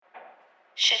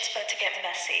Shit's about to get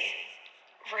messy.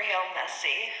 Real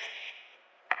messy.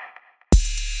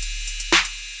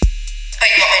 Oh,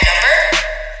 you want my number?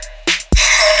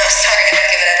 Oh, no, sorry, I don't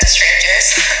give it out to strangers.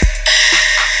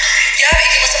 Yeah, but you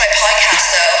can listen to my podcast,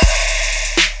 though.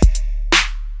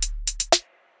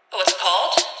 What's it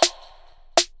called?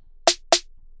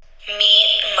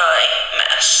 Meet My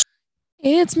Mess.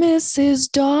 It's Mrs.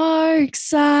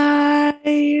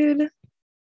 Darkside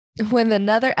with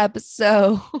another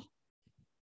episode.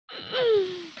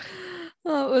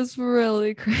 That was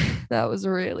really that was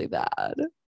really bad.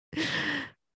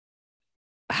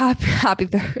 Happy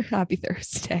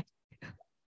Thursday.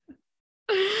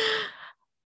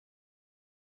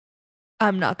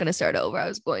 I'm not going to start over. I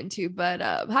was going to, but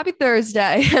happy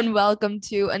Thursday and welcome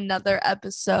to another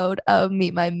episode of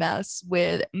Meet My Mess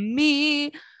with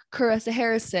me, Carissa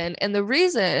Harrison. And the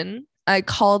reason I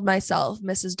called myself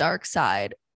Mrs.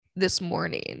 Darkside this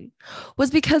morning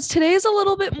was because today is a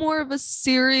little bit more of a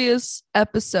serious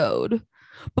episode.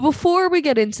 But before we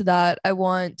get into that, I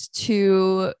want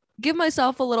to give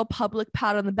myself a little public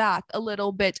pat on the back, a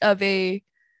little bit of a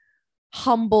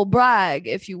humble brag,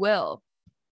 if you will.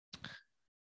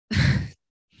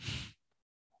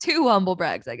 Two humble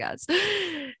brags, I guess.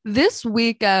 This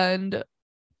weekend,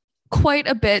 quite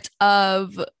a bit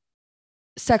of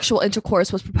sexual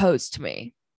intercourse was proposed to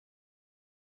me.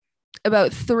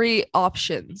 About 3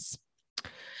 options.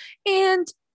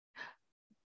 And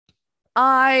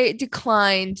I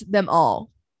declined them all.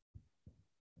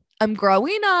 I'm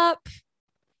growing up.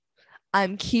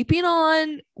 I'm keeping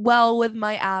on well with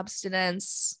my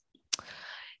abstinence.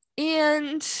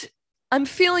 And I'm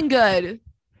feeling good.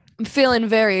 I'm feeling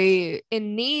very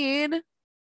in need.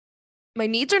 My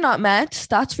needs are not met,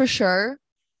 that's for sure.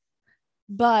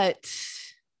 But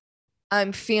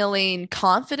I'm feeling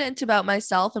confident about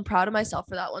myself and proud of myself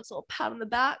for that one. So a little pat on the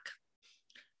back.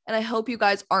 And I hope you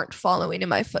guys aren't following in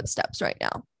my footsteps right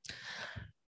now.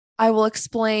 I will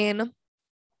explain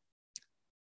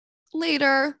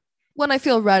later when I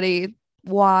feel ready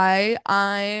why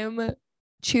I'm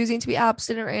choosing to be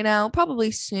abstinent right now.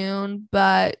 Probably soon,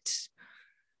 but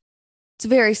it's a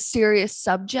very serious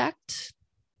subject.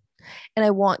 And I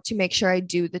want to make sure I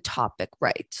do the topic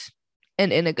right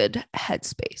and in a good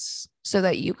headspace so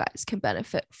that you guys can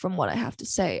benefit from what I have to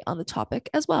say on the topic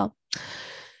as well.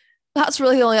 That's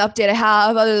really the only update I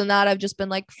have. Other than that, I've just been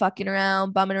like fucking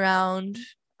around, bumming around.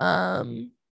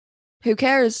 Who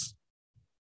cares?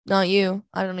 Not you.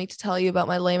 I don't need to tell you about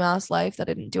my lame ass life that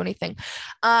I didn't do anything.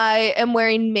 I am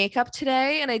wearing makeup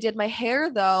today and I did my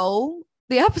hair though.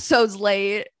 The episode's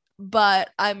late, but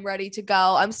I'm ready to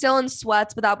go. I'm still in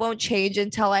sweats, but that won't change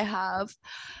until I have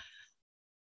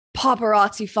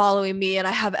paparazzi following me and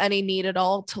I have any need at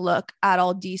all to look at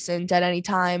all decent at any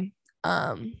time.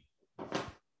 Other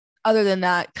than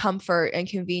that, comfort and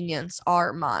convenience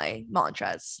are my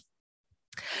mantras.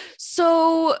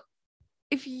 So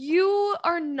if you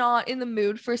are not in the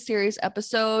mood for a serious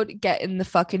episode, get in the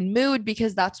fucking mood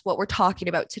because that's what we're talking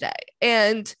about today.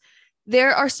 And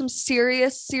there are some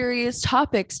serious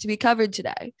topics to be covered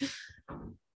today.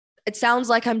 It sounds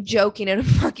like I'm joking and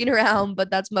fucking around, but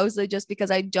that's mostly just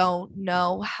because I don't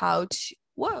know how to.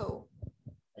 Whoa.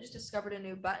 I just discovered a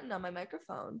new button on my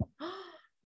microphone.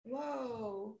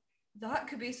 Whoa. That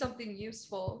could be something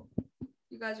useful.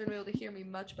 You guys are going to be able to hear me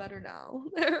much better now.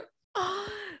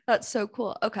 That's so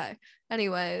cool. Okay.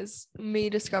 Anyways,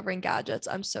 me discovering gadgets.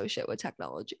 I'm so shit with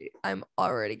technology. I'm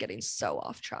already getting so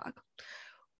off track.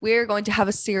 We're going to have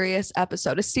a serious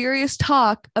episode, a serious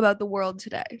talk about the world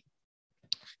today.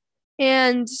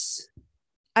 And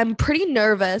I'm pretty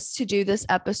nervous to do this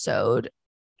episode,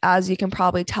 as you can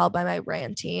probably tell by my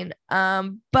ranting.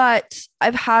 But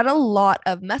I've had a lot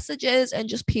of messages and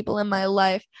just people in my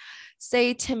life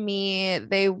say to me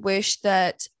they wish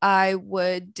that I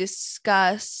would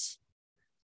discuss,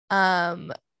 how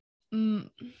do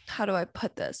I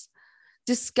put this?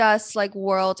 Discuss like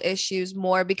world issues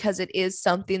more because it is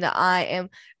something that I am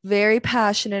very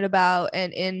passionate about.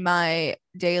 And in my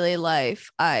daily life,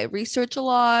 I research a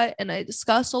lot and I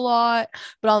discuss a lot.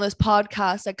 But on this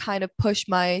podcast, I kind of push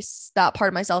that part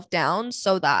of myself down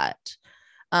so that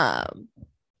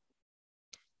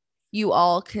you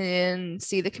all can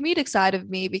see the comedic side of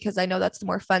me because I know that's the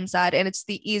more fun side and it's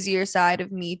the easier side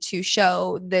of me to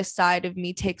show. This side of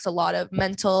me takes a lot of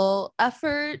mental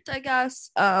effort, I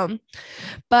guess.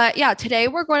 But yeah, today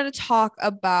we're going to talk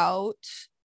about,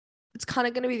 it's kind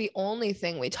of going to be the only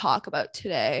thing we talk about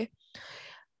today,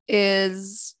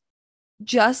 is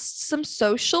just some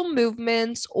social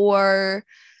movements or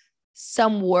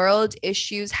some world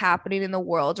issues happening in the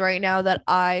world right now that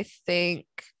I think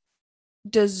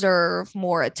deserve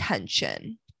more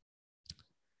attention.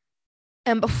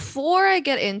 And before I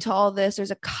get into all this,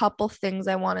 there's a couple things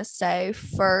I want to say.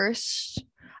 First,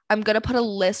 I'm going to put a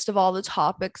list of all the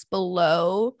topics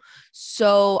below.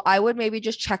 So I would maybe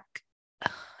just check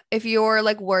if you're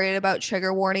like worried about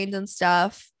trigger warnings and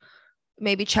stuff,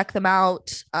 maybe check them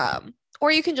out.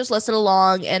 Or you can just listen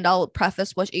along and I'll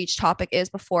preface what each topic is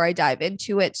before I dive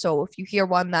into it. So if you hear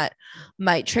one that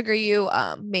might trigger you,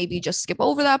 maybe just skip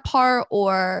over that part,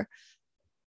 or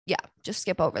yeah, just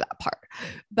skip over that part.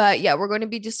 But yeah, we're going to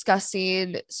be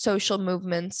discussing social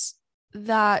movements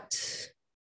that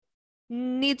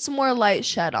need some more light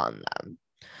shed on them.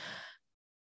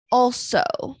 Also,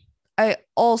 I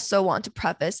also want to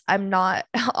preface, I'm not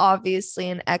obviously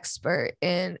an expert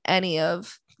in any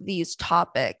of these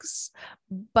topics,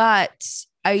 but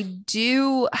I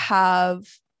do have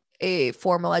a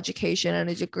formal education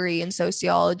and a degree in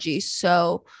sociology.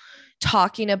 So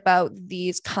talking about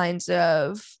these kinds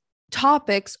of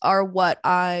topics are what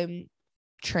I'm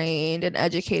trained and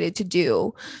educated to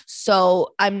do.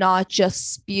 So I'm not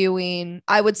just spewing.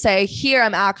 I would say here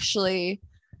I'm actually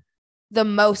the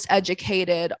most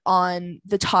educated on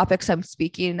the topics I'm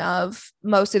speaking of.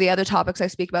 Most of the other topics I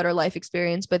speak about are life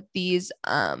experience, but these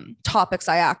topics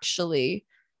I actually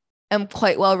am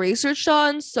quite well researched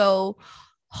on. So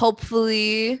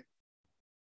hopefully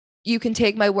you can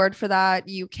take my word for that.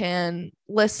 You can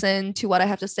listen to what I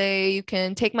have to say. You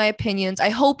can take my opinions. I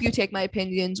hope you take my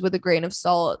opinions with a grain of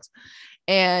salt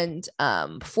and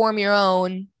form your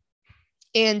own,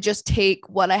 and just take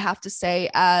what I have to say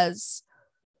as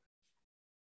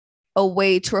a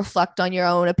way to reflect on your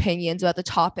own opinions about the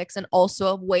topics, and also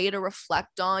a way to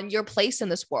reflect on your place in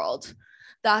this world.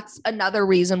 That's another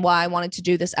reason why I wanted to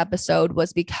do this episode,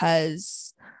 was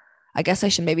because I guess I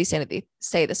should maybe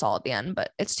say this all at the end,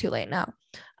 but it's too late now.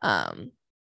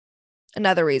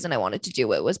 Another reason I wanted to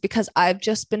do it was because I've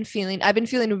been feeling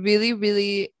really,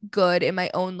 really good in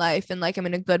my own life, and like I'm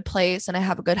in a good place and I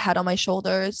have a good head on my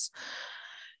shoulders.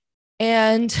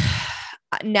 And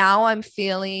now I'm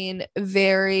feeling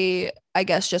very, I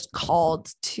guess, just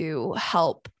called to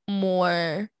help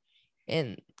more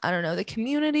in, I don't know, the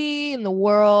community, in the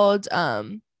world.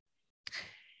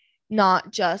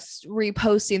 Not just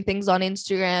reposting things on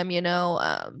Instagram,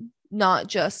 not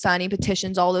just signing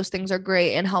petitions. All those things are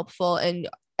great and helpful, and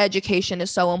education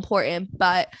is so important,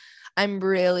 but I'm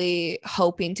really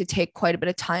hoping to take quite a bit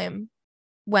of time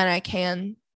when I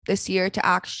can this year to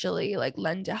actually like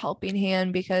lend a helping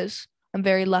hand, because I'm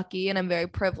very lucky and I'm very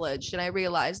privileged, and I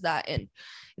realize that. And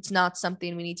it's not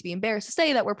something we need to be embarrassed to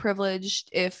say that we're privileged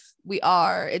if we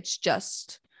are. It's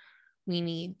just we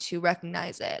need to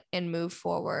recognize it and move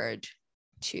forward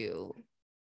to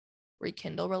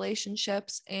rekindle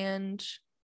relationships and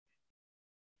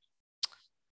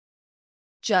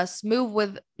just move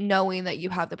with knowing that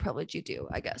you have the privilege you do,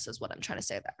 I guess is what I'm trying to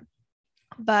say there.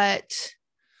 But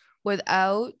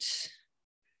without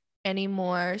any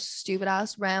more stupid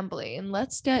ass rambling,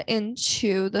 let's get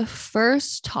into the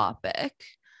first topic.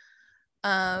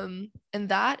 And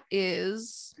that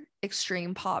is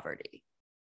extreme poverty.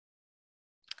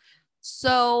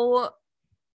 So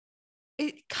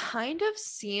it kind of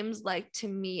seems like to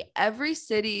me every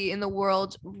city in the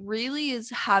world really is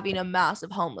having a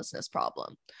massive homelessness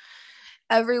problem.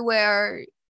 Everywhere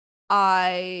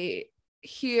I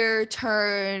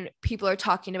turn, people are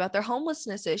talking about their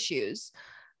homelessness issues.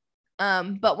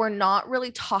 But we're not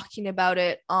really talking about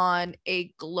it on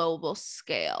a global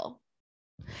scale.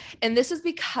 And this is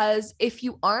because if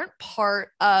you aren't part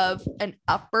of an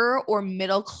upper or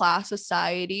middle class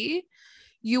society,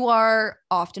 you are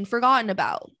often forgotten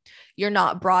about. You're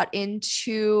not brought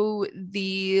into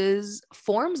these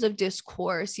forms of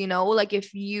discourse, like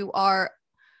if you are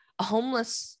a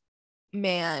homeless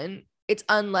man, it's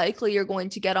unlikely you're going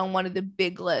to get on one of the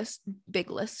biggest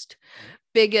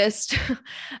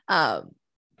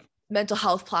mental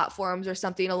health platforms or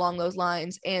something along those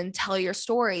lines and tell your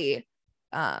story.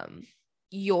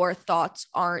 Your thoughts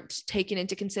aren't taken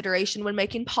into consideration when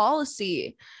making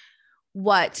policy.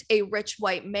 What a rich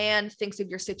white man thinks of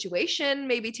your situation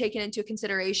may be taken into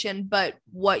consideration, but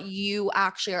what you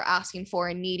actually are asking for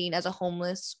and needing as a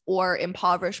homeless or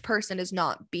impoverished person is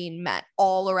not being met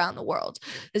all around the world.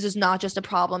 This is not just a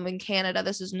problem in Canada.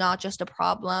 This is not just a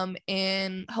problem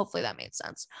in, hopefully that made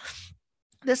sense,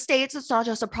 the States. It's not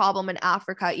just a problem in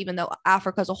Africa, even though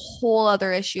Africa is a whole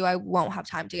other issue I won't have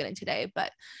time to get into today,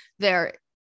 but their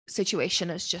situation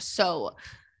is just so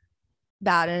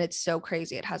bad and it's so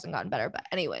crazy it hasn't gotten better. But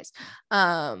anyways,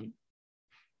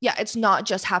 it's not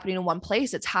just happening in one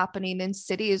place. It's happening in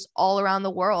cities all around the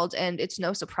world, and it's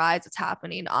no surprise it's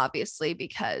happening, obviously,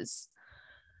 because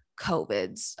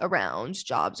COVID's around,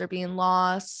 jobs are being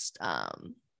lost,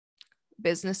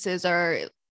 businesses are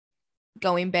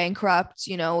going bankrupt.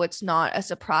 It's not a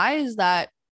surprise that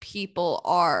people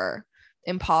are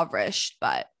impoverished,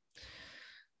 but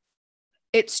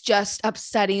it's just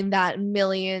upsetting that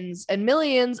millions and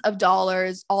millions of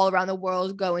dollars all around the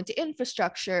world go into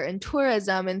infrastructure and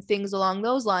tourism and things along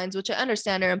those lines, which I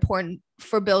understand are important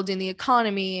for building the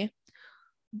economy.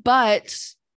 But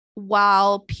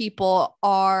while people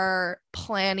are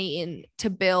planning to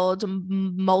build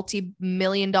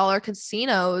multi-million-dollar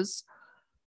casinos,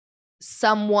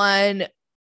 someone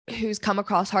who's come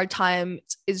across hard times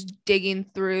is digging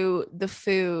through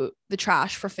the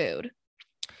trash for food.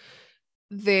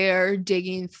 They're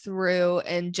digging through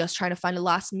and just trying to find a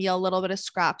last meal, a little bit of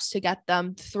scraps to get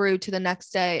them through to the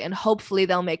next day, and hopefully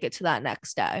they'll make it to that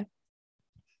next day.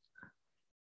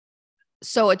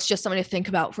 So it's just something to think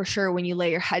about for sure when you lay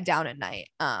your head down at night.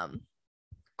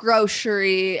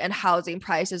 Grocery and housing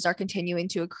prices are continuing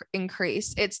to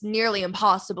increase. It's nearly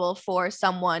impossible for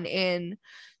someone in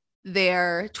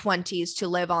their 20s to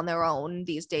live on their own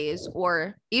these days,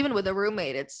 or even with a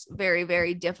roommate. It's very,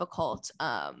 very difficult.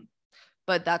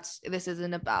 But this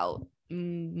isn't about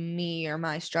me or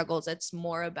my struggles. It's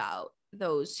more about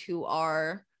those who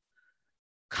are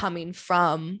coming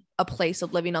from a place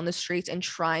of living on the streets and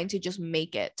trying to just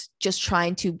make it, just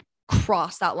trying to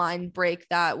cross that line, break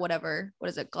that, whatever, what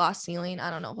is it, glass ceiling? I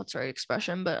don't know if that's the right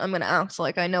expression, but I'm going to act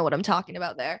like I know what I'm talking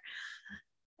about there.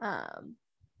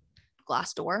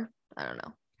 Glass door. I don't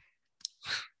know.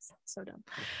 So dumb.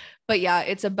 But yeah,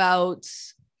 it's about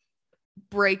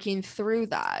breaking through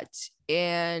that.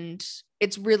 And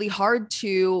it's really hard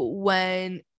to,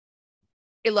 when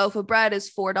a loaf of bread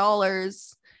is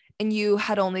 $4 and you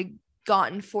had only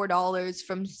gotten $4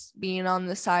 from being on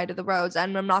the side of the roads.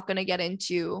 And I'm not going to get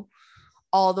into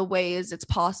all the ways it's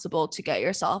possible to get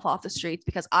yourself off the streets,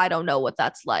 because I don't know what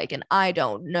that's like, and I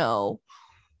don't know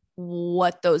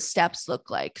what those steps look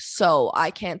like, so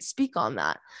I can't speak on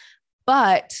that.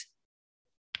 But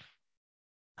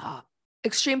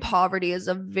extreme poverty is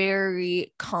a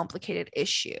very complicated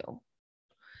issue.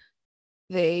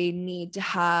 They need to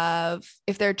have,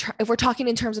 if we're talking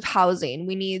in terms of housing,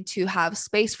 we need to have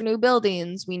space for new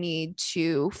buildings. We need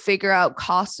to figure out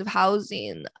costs of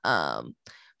housing,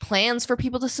 plans for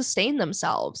people to sustain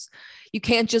themselves. You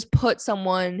can't just put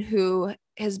someone who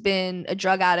has been a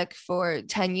drug addict for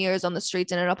 10 years on the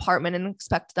streets in an apartment and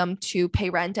expect them to pay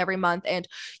rent every month and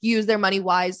use their money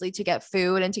wisely to get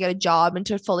food and to get a job and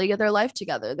to fully get their life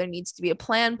together. There needs to be a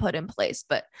plan put in place,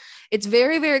 but it's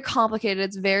very, very complicated.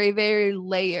 It's very, very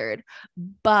layered.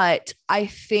 But I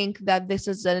think that this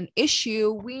is an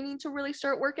issue we need to really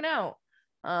start working out.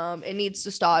 It needs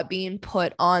to stop being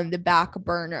put on the back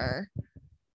burner.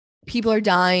 People are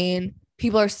dying,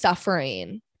 people are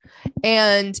suffering,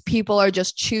 and people are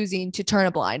just choosing to turn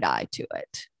a blind eye to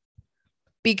it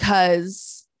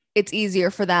because it's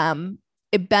easier for them.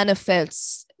 It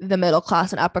benefits the middle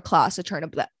class and upper class to turn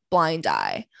a blind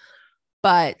eye.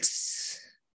 But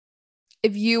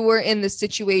if you were in the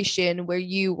situation where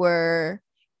you were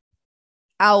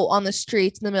out on the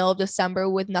streets in the middle of December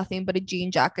with nothing but a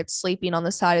jean jacket, sleeping on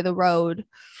the side of the road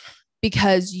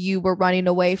because you were running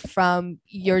away from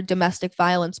your domestic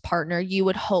violence partner, you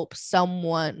would hope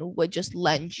someone would just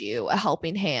lend you a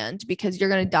helping hand, because you're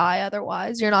going to die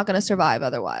otherwise. You're not going to survive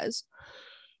otherwise.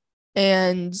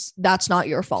 And that's not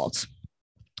your fault.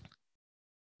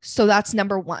 So that's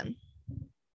number one.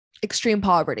 Extreme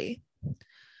poverty.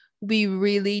 We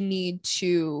really need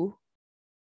to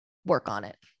work on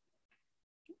it.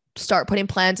 Start putting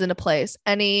plans into place.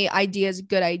 Any idea is a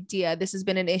good idea. This has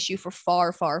been an issue for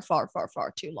far, far, far, far,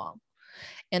 far too long.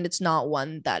 And it's not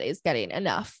one that is getting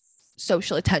enough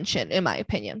social attention, in my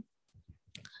opinion.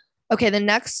 Okay, the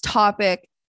next topic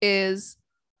is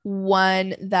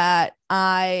one that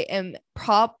I am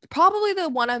probably the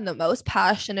one I'm the most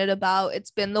passionate about.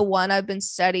 It's been the one I've been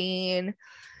studying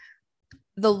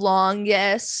the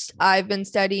longest. I've been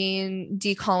studying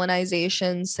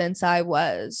decolonization since I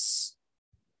was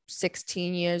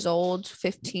 16 years old,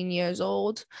 15 years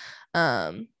old.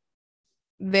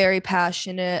 Very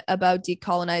passionate about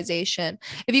decolonization.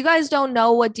 If you guys don't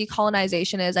know what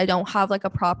decolonization is, I don't have like a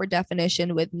proper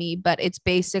definition with me, but it's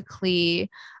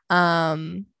basically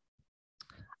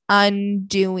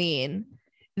undoing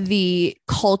the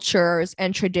cultures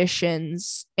and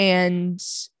traditions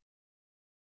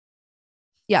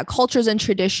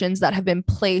that have been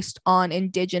placed on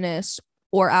Indigenous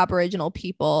or Aboriginal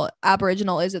people.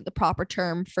 Aboriginal isn't the proper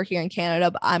term for here in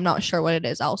Canada, but I'm not sure what it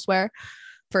is elsewhere.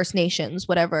 First Nations,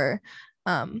 whatever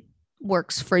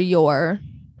works for your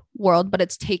world, but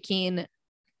it's taking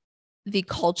the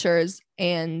cultures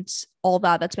and all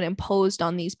that's been imposed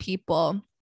on these people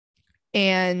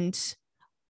and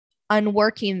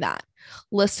unworking that,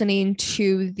 listening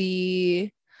to the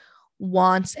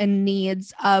wants and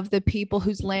needs of the people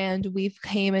whose land we've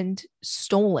came and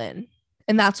stolen.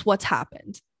 And that's what's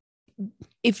happened.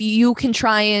 If you can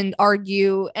try and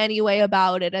argue any way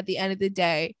about it, at the end of the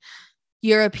day,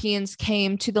 Europeans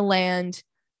came to the land,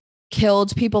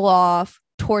 killed people off,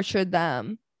 tortured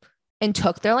them, and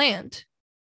took their land.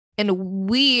 And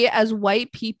we as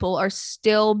white people are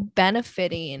still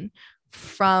benefiting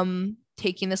from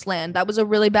taking this land. That was a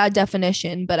really bad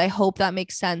definition, but I hope that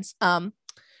makes sense.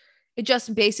 It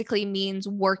just basically means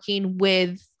working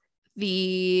with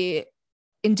the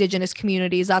Indigenous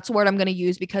communities. That's the word I'm going to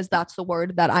use because that's the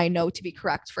word that I know to be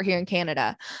correct for here in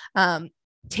Canada.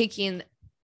 Taking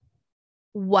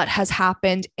what has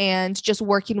happened and just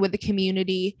working with the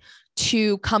community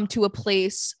to come to a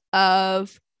place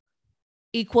of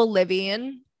equal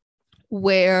living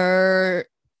where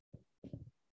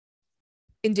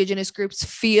Indigenous groups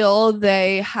feel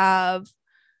they have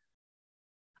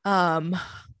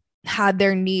had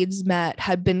their needs met,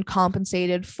 had been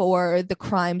compensated for the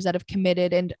crimes that have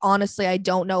committed. And honestly, I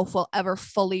don't know if we'll ever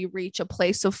fully reach a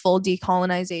place of full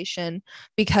decolonization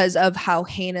because of how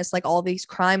heinous like all these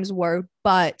crimes were,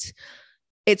 but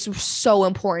it's so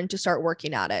important to start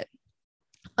working at it.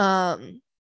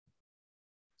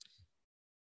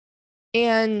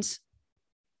 And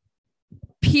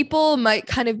people might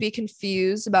kind of be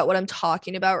confused about what I'm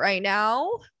talking about right now.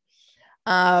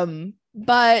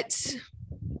 But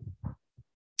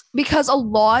because a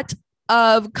lot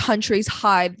of countries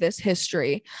hide this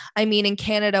history. I mean, in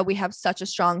Canada, we have such a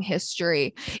strong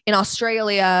history. In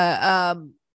Australia,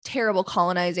 terrible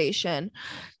colonization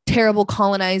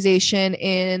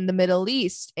in the Middle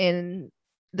East, in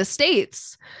the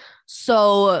States.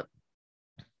 So,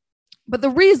 but the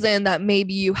reason that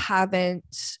maybe you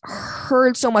haven't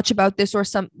heard so much about this, or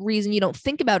some reason you don't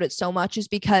think about it so much, is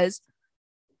because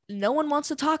no one wants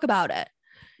to talk about it.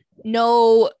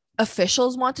 No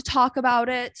officials want to talk about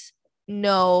it.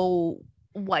 No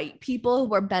white people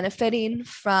who are benefiting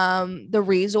from the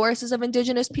resources of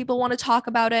Indigenous people want to talk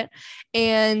about it.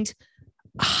 And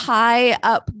high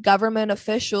up government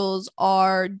officials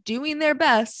are doing their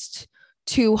best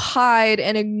to hide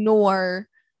and ignore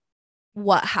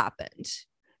what happened.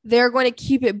 They're going to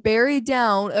keep it buried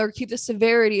down, or keep the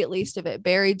severity, at least, of it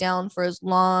buried down for as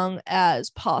long as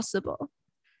possible.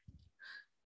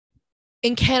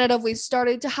 In Canada, we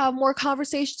started to have more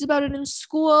conversations about it in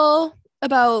school.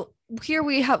 About here,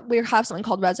 we have something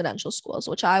called residential schools,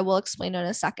 which I will explain in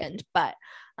a second. But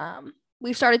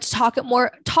we've started to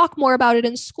talk more about it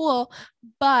in school,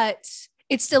 but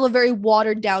it's still a very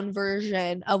watered down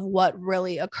version of what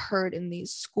really occurred in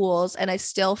these schools. And I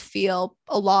still feel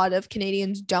a lot of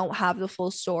Canadians don't have the full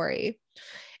story.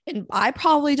 And I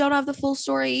probably don't have the full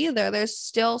story either. There's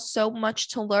still so much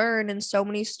to learn and so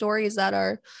many stories that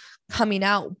are coming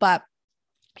out. But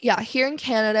yeah, here in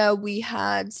Canada, we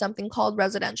had something called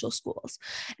residential schools.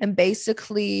 And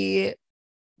basically,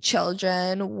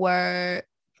 children were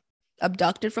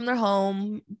abducted from their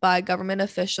home by government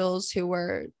officials who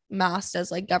were masked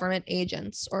as like government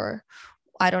agents, or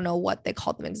I don't know what they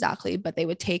called them exactly, but they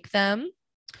would take them,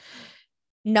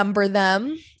 number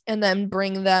them, and then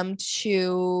bring them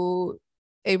to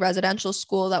a residential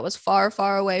school that was far,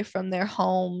 far away from their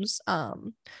homes.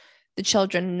 The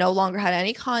children no longer had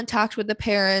any contact with the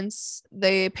parents.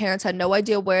 The parents had no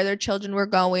idea where their children were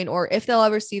going or if they'll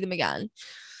ever see them again.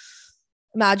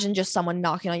 Imagine just someone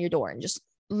knocking on your door and just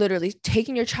literally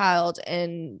taking your child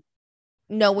and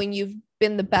knowing you've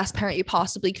been the best parent you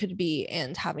possibly could be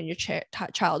and having your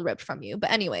child ripped from you.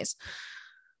 But anyways,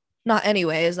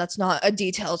 that's not a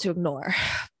detail to ignore,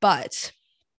 but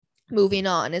moving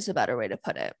on is a better way to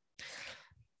put it.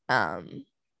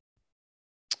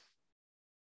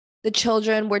 The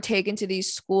children were taken to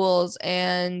these schools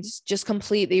and just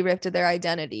completely ripped of their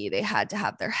identity. They had to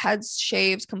have their heads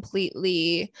shaved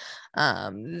completely.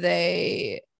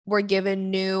 They were given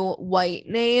new white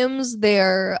names.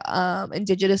 Their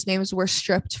Indigenous names were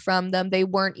stripped from them. They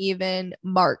weren't even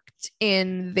marked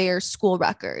in their school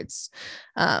records.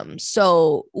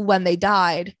 So when they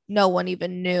died, no one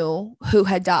even knew who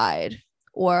had died,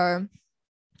 or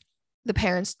the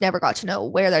parents never got to know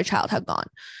where their child had gone.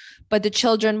 But the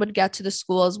children would get to the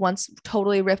schools once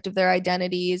totally ripped of their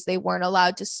identities. They weren't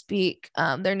allowed to speak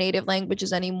their native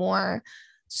languages anymore,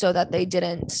 so that they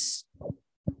didn't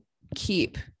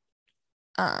keep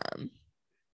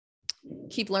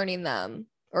learning them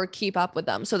or keep up with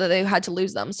them, so that they had to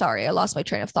lose them. Sorry, I lost my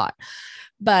train of thought.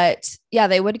 But yeah,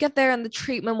 they would get there and the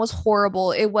treatment was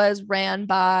horrible. It was ran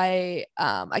by,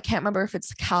 I can't remember if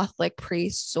it's Catholic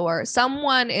priests or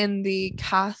someone in the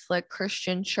Catholic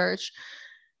Christian church,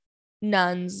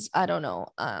 nuns. I don't know.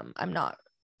 I'm not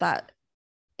that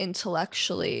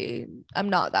intellectually, I'm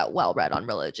not that well read on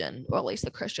religion, or at least the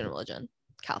Christian religion,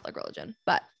 Catholic religion.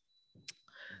 But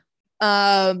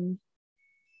they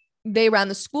ran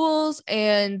the schools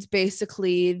and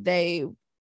basically they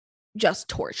just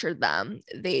tortured them.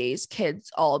 These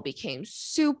kids all became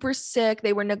super sick.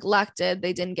 They were neglected.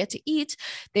 They didn't get to eat.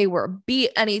 They were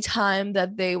beat anytime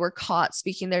that they were caught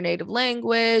speaking their native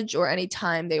language, or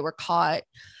anytime they were caught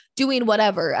doing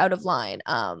whatever out of line.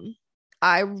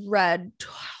 I read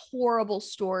horrible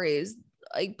stories.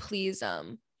 Like, please,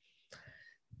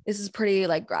 this is pretty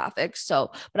like graphic.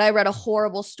 So, but I read a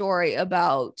horrible story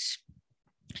about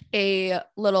a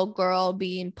little girl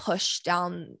being pushed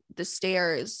down the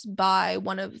stairs by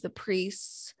one of the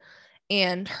priests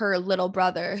and her little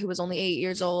brother, who was only 8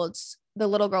 years old. The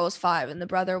little girl was 5 and the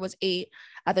brother was 8.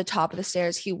 At the top of the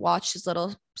stairs, he watched his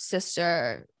little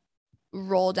sister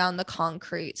roll down the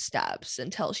concrete steps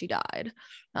until she died,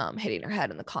 hitting her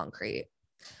head in the concrete.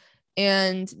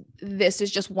 And this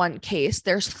is just one case.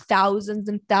 There's thousands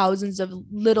and thousands of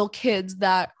little kids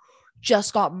that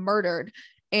just got murdered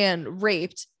and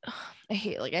raped. I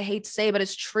hate to say, but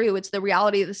it's true. It's the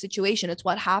reality of the situation. It's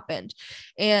what happened.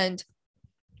 And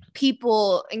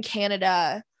people in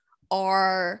Canada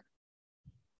are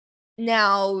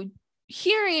now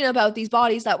hearing about these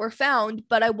bodies that were found,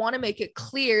 but I want to make it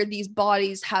clear these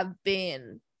bodies have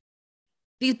been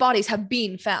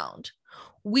found.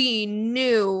 We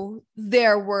knew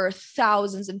there were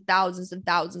thousands and thousands and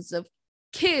thousands of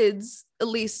kids, at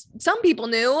least some people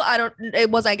knew. It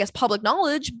was, I guess, public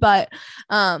knowledge, but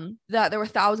that there were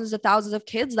thousands and thousands of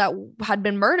kids that had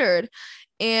been murdered.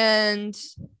 And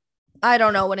I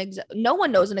don't know no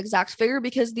one knows an exact figure,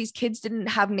 because these kids didn't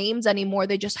have names anymore.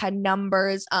 They just had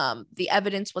numbers. The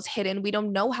evidence was hidden. We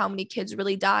don't know how many kids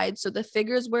really died. So the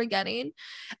figures we're getting,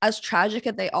 as tragic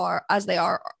as they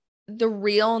are, the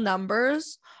real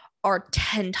numbers are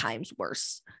 10 times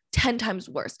worse. 10 times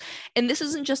worse. And this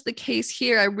isn't just the case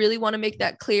here. I really want to make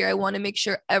that clear. I want to make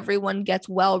sure everyone gets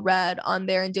well read on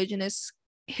their Indigenous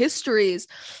histories.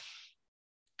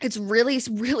 It's really,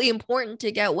 really important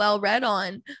to get well read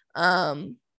on.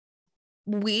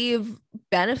 We've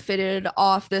benefited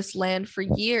off this land for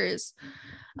years.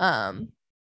 And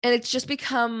it's just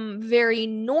become very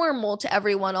normal to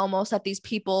everyone almost that these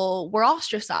people were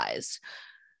ostracized.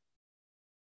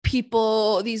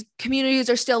 These communities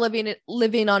are still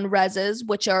living on reses,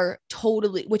 which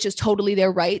is totally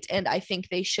their right. And I think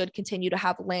they should continue to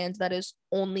have land that is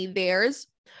only theirs.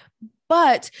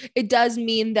 But it does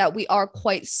mean that we are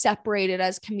quite separated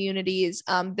as communities.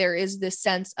 There is this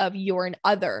sense of you're an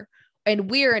other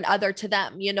and we're an other to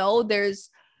them. There's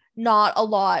not a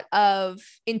lot of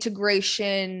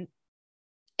integration.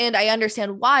 And I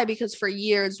understand why, because for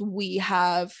years we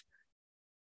have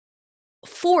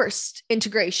forced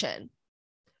integration,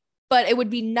 but it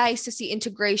would be nice to see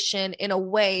integration in a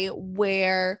way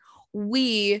where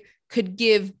we could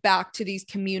give back to these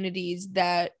communities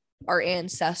that our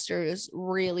ancestors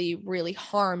really, really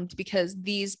harmed, because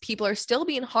these people are still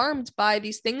being harmed by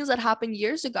these things that happened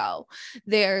years ago.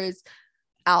 There's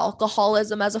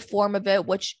alcoholism as a form of it,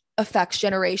 which affects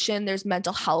generation. There's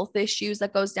mental health issues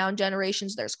that goes down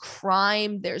generations. There's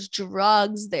crime, there's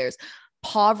drugs, there's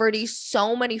poverty.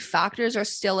 So many factors are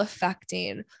still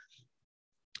affecting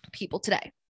people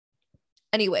today.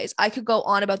 Anyways, I could go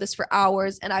on about this for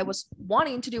hours, and I was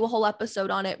wanting to do a whole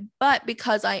episode on it, but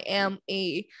because I am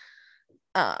a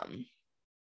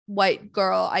white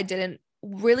girl, I didn't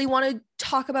really want to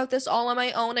talk about this all on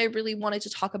my own. I really wanted to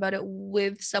talk about it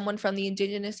with someone from the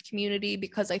Indigenous community,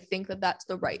 because I think that that's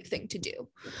the right thing to do.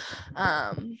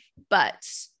 But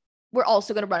we're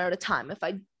also going to run out of time if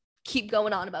I keep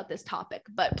going on about this topic,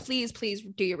 but please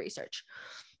do your research.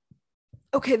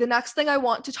 Okay, the next thing I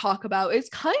want to talk about is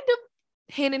kind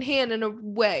of hand in hand in a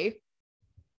way,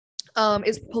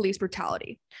 is police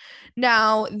brutality.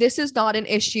 Now, this is not an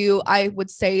issue I would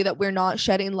say that we're not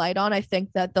shedding light on. I think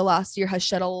that the last year has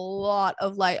shed a lot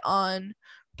of light on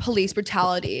police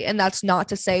brutality, and that's not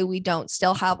to say we don't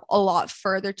still have a lot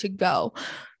further to go,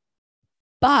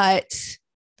 but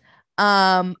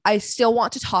I still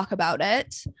want to talk about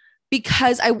it,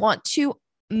 because I want to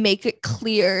make it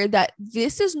clear that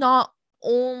this is not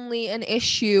only an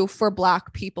issue for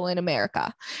Black people in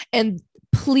America. And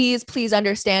please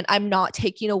understand, I'm not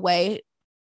taking away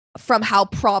from how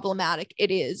problematic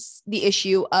it is, the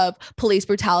issue of police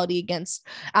brutality against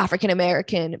African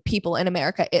American people in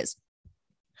America is.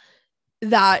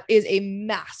 That is a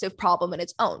massive problem in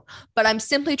its own. But I'm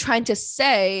simply trying to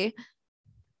say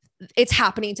it's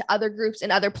happening to other groups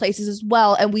in other places as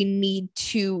well, and we need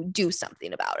to do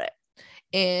something about it.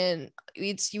 And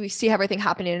we see everything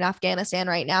happening in Afghanistan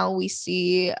right now. We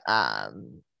see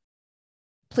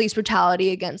police brutality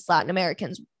against Latin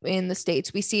Americans in the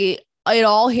States. We see it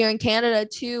all here in Canada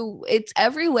too. It's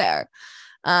everywhere.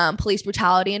 Police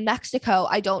brutality in Mexico.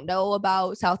 I don't know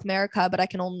about South America, but I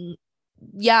can only,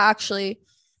 actually,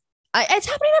 it's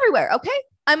happening everywhere. Okay.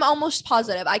 I'm almost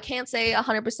positive. I can't say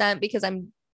 100% because I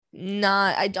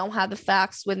don't have the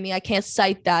facts with me. I can't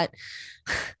cite that,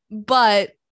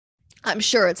 but I'm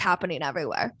sure it's happening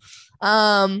everywhere.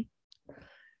 But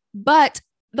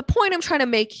the point I'm trying to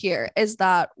make here is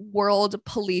that world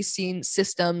policing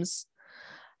systems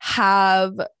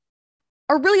are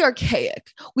really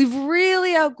archaic. We've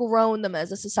really outgrown them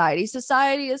as a society.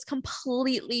 Society has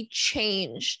completely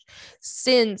changed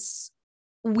since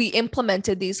we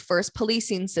implemented these first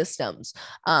policing systems.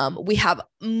 We have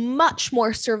much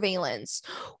more surveillance.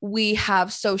 We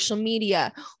have social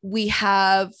media. We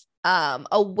have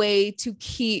a way to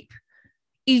keep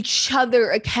each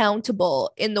other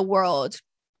accountable in the world.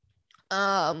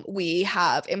 We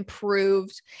have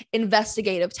improved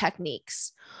investigative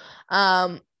techniques.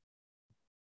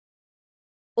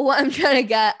 What I'm trying to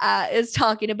get at is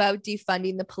talking about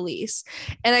defunding the police.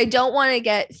 And I don't want to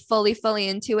get fully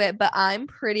into it, but I'm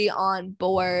pretty on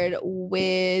board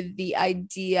with the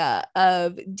idea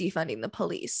of defunding the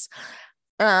police.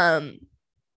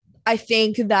 I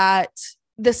think that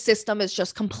the system is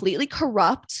just completely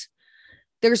corrupt.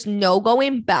 There's no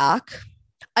going back.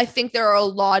 I think there are a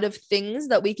lot of things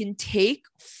that we can take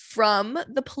from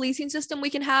the policing system we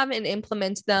can have and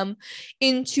implement them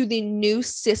into the new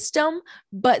system,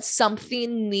 but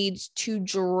something needs to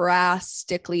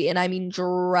drastically, and I mean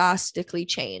drastically,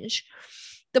 change.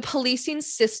 The policing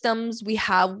systems we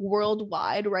have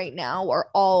worldwide right now are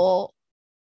all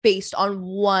based on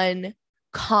one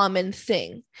common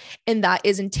thing, and that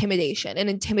is intimidation and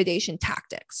intimidation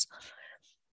tactics.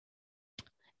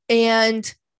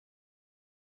 And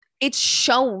it's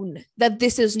shown that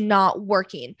this is not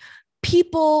working.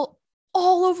 People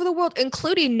all over the world,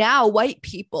 including now white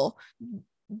people,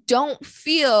 don't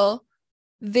feel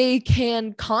they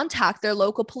can contact their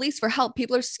local police for help.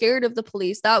 People are scared of the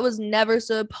police. That was never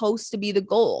supposed to be the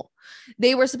goal.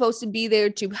 They were supposed to be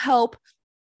there to help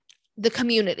the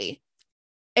community.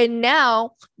 And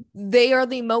now they are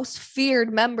the most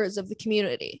feared members of the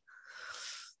community.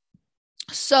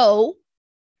 So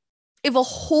if a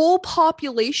whole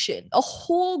population, a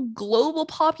whole global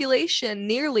population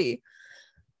nearly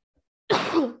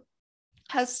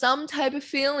has some type of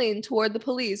feeling toward the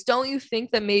police, don't you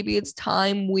think that maybe it's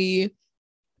time we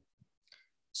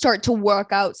start to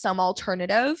work out some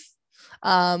alternative?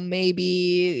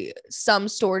 Maybe some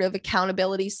sort of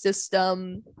accountability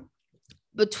system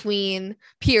between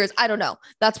peers. I don't know.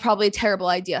 That's probably a terrible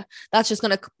idea. That's just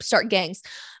going to start gangs.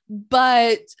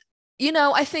 But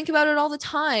I think about it all the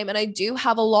time, and I do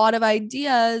have a lot of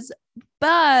ideas,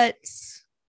 but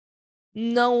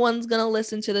no one's going to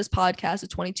listen to this podcast a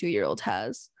 22-year-old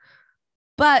has.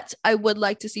 But I would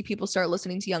like to see people start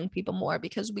listening to young people more,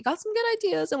 because we got some good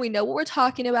ideas and we know what we're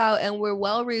talking about, and we're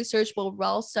well-researched, we're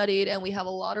well-studied, and we have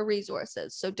a lot of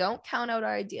resources. So don't count out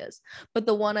our ideas. But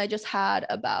the one I just had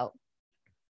about...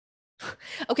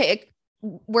 Okay,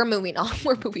 we're moving on.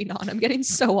 I'm getting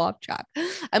so off track.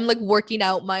 I'm like working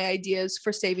out my ideas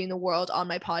for saving the world on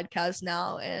my podcast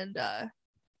now, and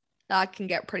that can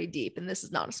get pretty deep, and this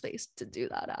is not a space to do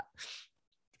that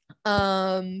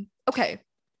at. Okay.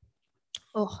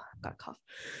 Oh, got a cough.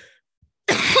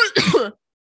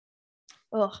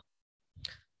 Oh,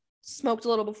 smoked a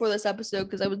little before this episode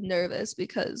because I was nervous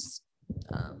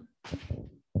I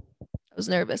was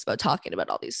nervous about talking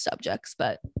about all these subjects,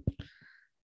 but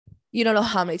you don't know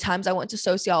how many times I went to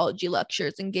sociology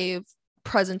lectures and gave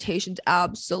presentations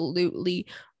absolutely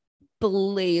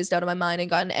blazed out of my mind and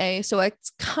got an A. So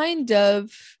it's kind of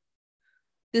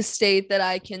the state that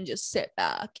I can just sit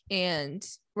back and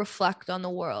reflect on the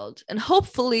world. And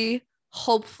hopefully,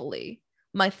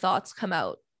 my thoughts come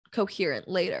out coherent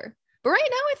later. But right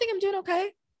now, I think I'm doing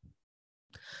okay.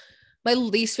 My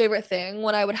least favorite thing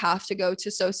when I would have to go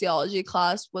to sociology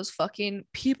class was fucking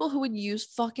people who would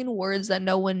use fucking words that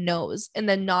no one knows and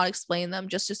then not explain them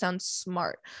just to sound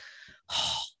smart.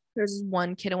 There's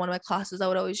one kid in one of my classes that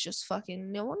would always just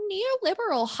fucking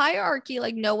neoliberal hierarchy,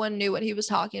 like no one knew what he was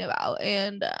talking about.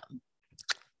 And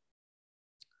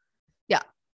yeah,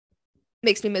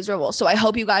 makes me miserable. So I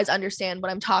hope you guys understand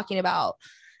what I'm talking about,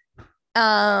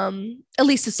 at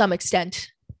least to some extent.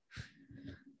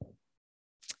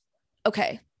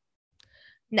 Okay,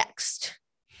 next.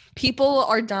 People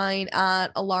are dying at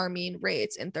alarming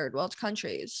rates in third world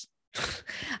countries.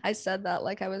 I said that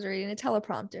like I was reading a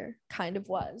teleprompter. Kind of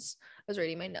was. I was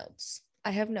reading my notes.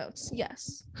 I have notes,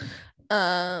 yes.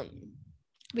 But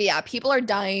yeah, people are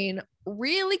dying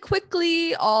really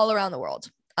quickly all around the world.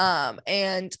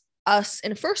 And us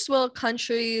in first world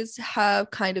countries have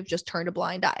kind of just turned a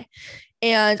blind eye.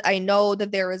 And I know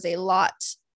that there is a lot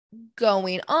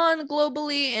going on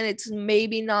globally, and it's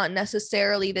maybe not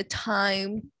necessarily the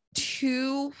time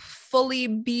to fully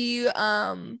be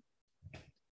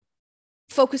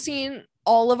focusing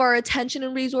all of our attention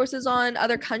and resources on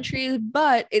other countries,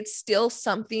 but it's still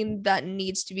something that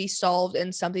needs to be solved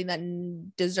and something that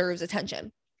deserves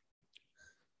attention.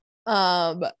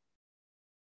 Yeah,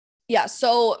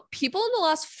 so people in the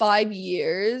last 5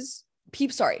 years,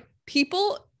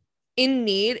 people in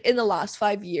need in the last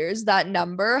 5 years, that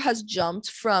number has jumped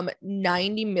from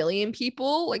 90 million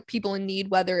people, like people in need,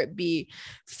 whether it be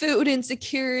food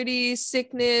insecurity,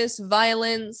 sickness,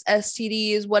 violence,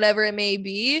 STDs, whatever it may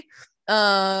be.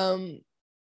 The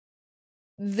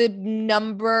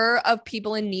number of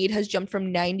people in need has jumped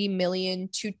from 90 million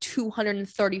to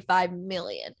 235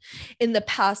 million in the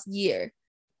past year.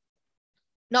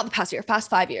 Not the past year, past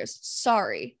 5 years.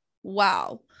 Sorry.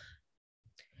 Wow.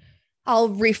 I'll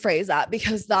rephrase that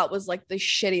because that was like the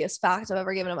shittiest fact I've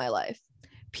ever given in my life.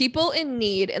 People in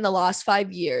need in the last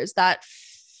 5 years, that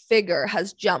figure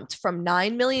has jumped from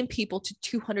 9 million people to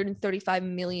 235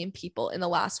 million people in the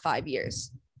last 5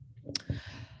 years.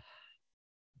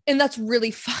 And that's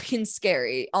really fucking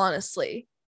scary, honestly.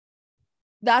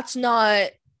 That's not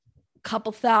a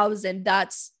couple thousand,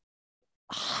 that's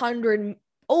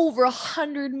over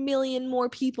 100 million more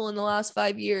people in the last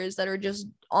 5 years that are just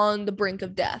on the brink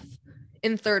of death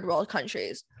in third world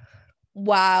countries,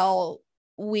 while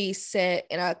we sit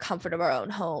in a comfort of our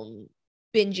own home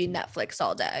binging Netflix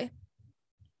all day,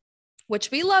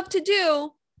 which we love to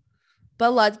do.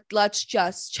 But let's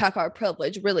just check our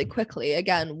privilege really quickly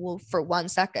again for 1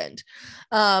 second.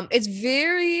 It's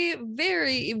very,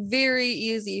 very, very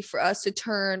easy for us to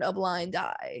turn a blind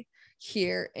eye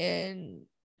here in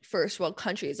first world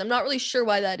countries. I'm not really sure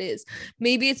why that is.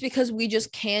 Maybe it's because we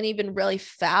just can't even really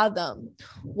fathom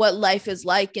what life is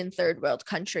like in third world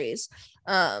countries.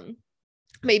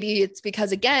 Maybe it's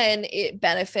because, again, it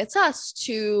benefits us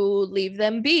to leave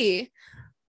them be.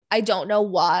 I don't know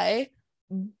why,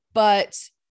 but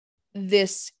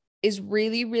this is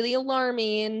really, really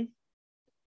alarming.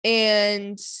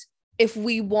 And if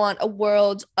we want a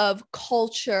world of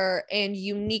culture and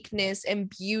uniqueness and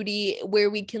beauty where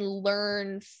we can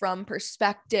learn from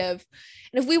perspective,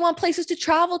 and if we want places to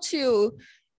travel to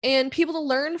and people to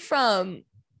learn from,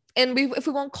 and if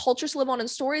we want cultures to live on and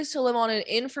stories to live on and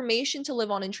information to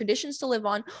live on and traditions to live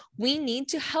on, we need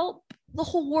to help the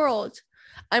whole world.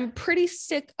 I'm pretty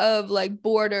sick of like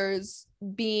borders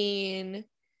being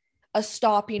a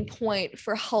stopping point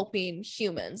for helping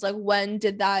humans. Like, when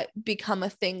did that become a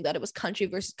thing that it was country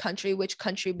versus country, which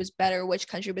country was better, which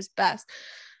country was best?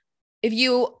 If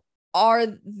you are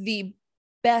the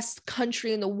best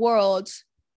country in the world,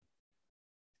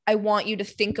 I want you to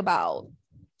think about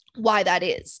why that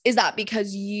is. Is that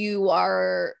because you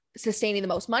are sustaining the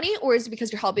most money, or is it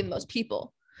because you're helping the most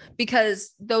people?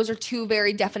 Because those are two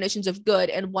very definitions of good,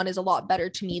 and one is a lot better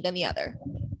to me than the other.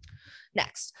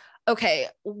 Next. Okay,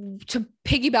 to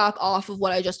piggyback off of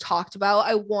what I just talked about,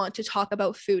 I want to talk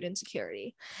about food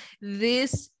insecurity.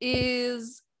 This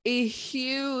is a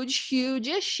huge, huge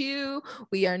issue.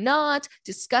 We are not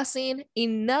discussing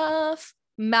enough.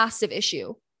 Massive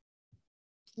issue.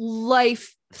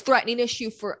 Life-threatening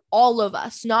issue for all of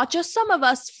us, not just some of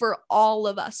us, for all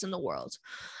of us in the world.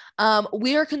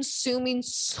 We are consuming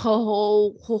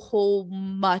so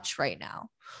much right now.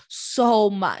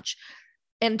 So much.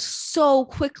 And so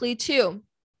quickly too.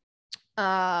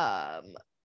 Our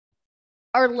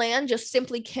land just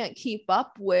simply can't keep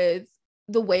up with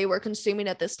the way we're consuming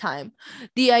at this time.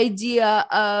 The idea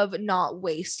of not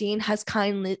wasting has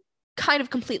kind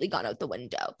of completely gone out the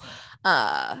window.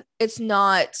 It's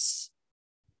not,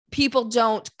 people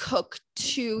don't cook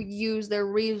to use their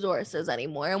resources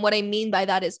anymore. And what I mean by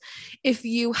that is, if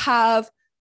you have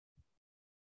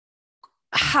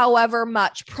however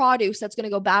much produce that's going to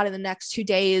go bad in the next 2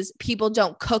 days, people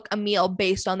don't cook a meal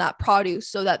based on that produce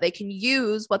so that they can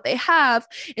use what they have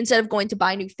instead of going to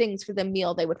buy new things for the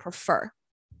meal they would prefer.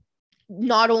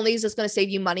 Not only is this going to save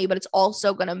you money, but it's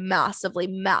also going to massively,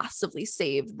 massively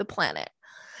save the planet.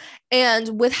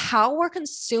 And with how we're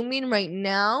consuming right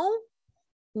now,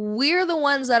 we're the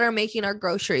ones that are making our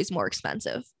groceries more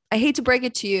expensive. I hate to break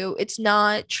it to you. It's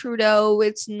not Trudeau.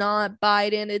 It's not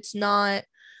Biden. It's not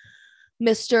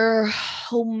Mr.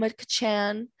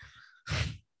 Homichan.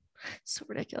 So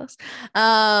ridiculous.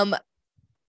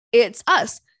 It's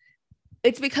us.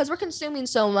 It's because we're consuming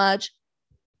so much.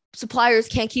 Suppliers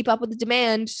can't keep up with the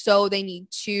demand, so they need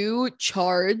to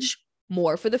charge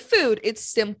more for the food. It's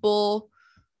simple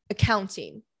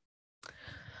accounting.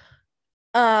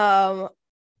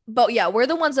 But yeah, we're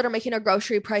the ones that are making our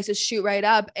grocery prices shoot right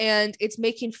up, and it's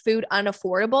making food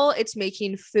unaffordable. It's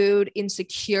making food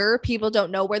insecure. People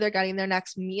don't know where they're getting their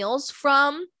next meals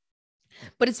from.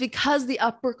 But it's because the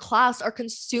upper class are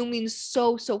consuming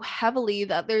so heavily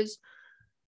that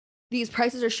these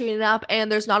prices are shooting up,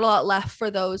 and there's not a lot left for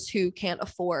those who can't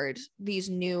afford these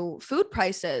new food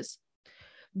prices.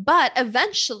 But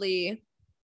eventually,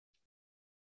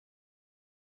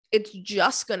 it's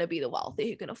just going to be the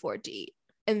wealthy who can afford to eat.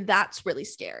 And that's really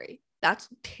scary. That's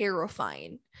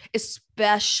terrifying,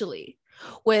 especially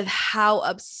with how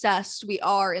obsessed we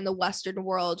are in the Western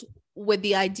world with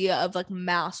the idea of like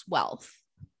mass wealth.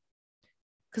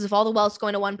 Because if all the wealth's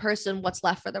going to one person, what's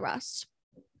left for the rest?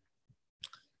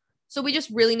 So we just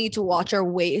really need to watch our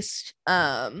waste.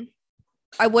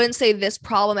 I wouldn't say this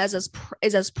problem is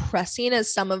as pressing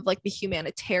as some of like the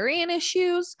humanitarian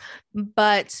issues,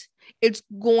 but it's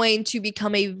going to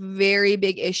become a very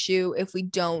big issue if we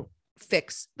don't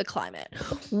fix the climate,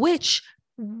 which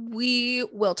we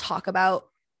will talk about.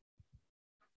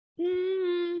 We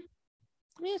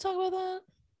need to talk about that.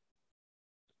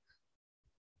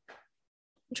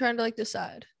 I'm trying to like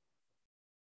decide.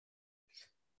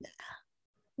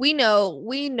 We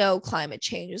know climate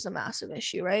change is a massive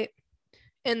issue, right?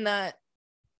 And that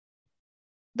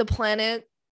the planet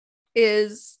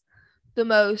is the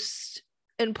most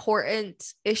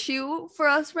important issue for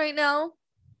us right now.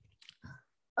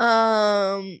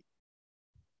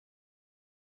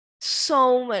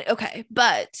 So many. Okay,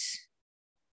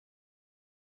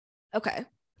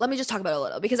 let me just talk about it a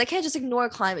little, because I can't just ignore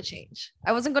climate change.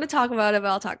 I wasn't going to talk about it, but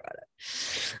I'll talk about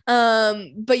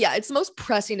it. But yeah, it's the most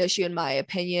pressing issue in my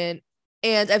opinion.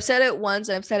 And I've said it once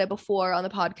and I've said it before on the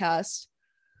podcast.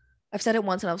 I've said it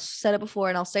once and I've said it before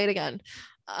and I'll say it again.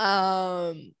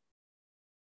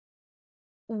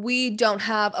 We don't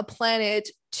have a planet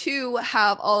to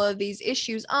have all of these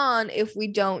issues on if we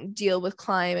don't deal with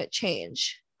climate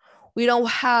change. We don't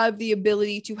have the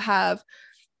ability to have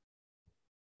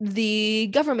the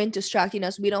government distracting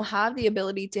us. We don't have the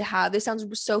ability to have, this sounds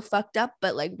so fucked up,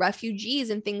 but like refugees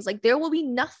and things, like there will be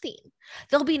nothing.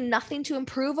 There'll be nothing to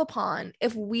improve upon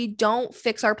if we don't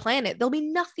fix our planet. There'll be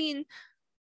nothing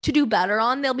to do better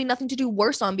on. There'll be nothing to do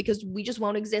worse on, because we just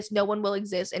won't exist. No one will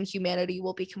exist, and humanity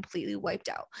will be completely wiped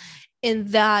out. And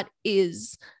that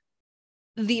is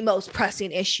the most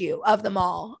pressing issue of them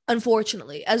all,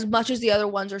 unfortunately. As much as the other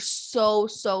ones are so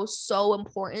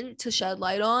important to shed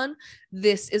light on,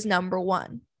 this is number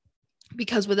one,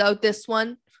 because without this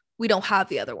one, we don't have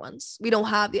the other ones. We don't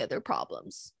have the other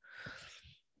problems.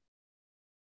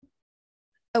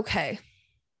 Okay,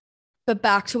 but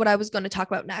back to what I was going to talk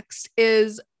about next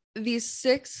is the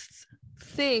sixth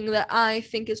thing that I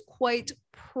think is quite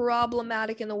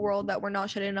problematic in the world that we're not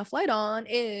shedding enough light on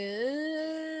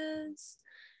is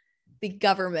the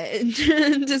government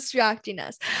distracting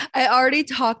us. I already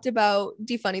talked about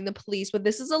defunding the police, but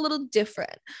this is a little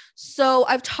different. So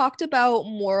I've talked about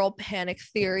moral panic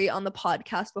theory on the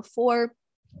podcast before.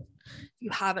 If you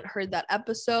haven't heard that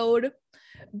episode,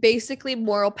 basically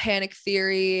moral panic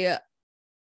theory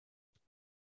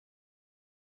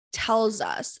tells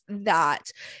us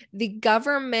that the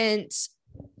government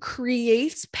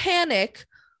creates panic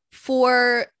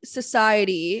for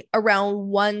society around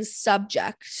one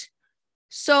subject,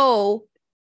 so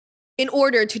in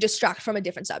order to distract from a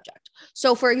different subject.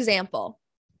 So for example,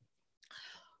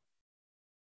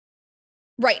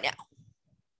 right now,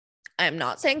 I'm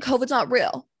not saying COVID's not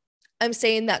real. I'm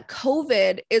saying that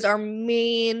COVID is our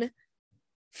main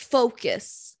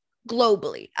focus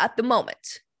globally at the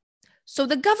moment. So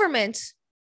the government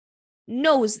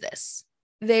knows this.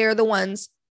 They are the ones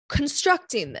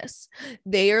constructing this.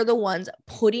 They are the ones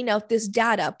putting out this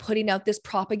data, putting out this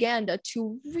propaganda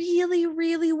to really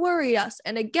worry us.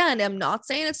 And again, I'm not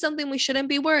saying it's something we shouldn't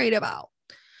be worried about,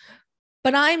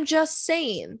 but I'm just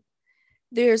saying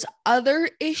there's other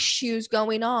issues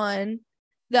going on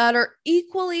that are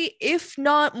equally, if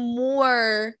not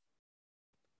more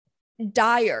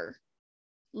dire,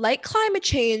 like climate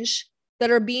change, that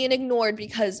are being ignored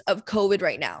because of COVID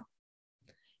right now.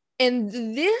 And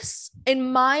this,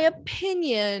 in my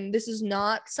opinion, this is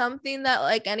not something that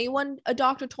like a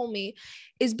doctor told me,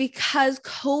 is because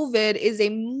COVID is a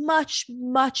much,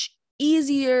 much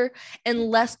easier and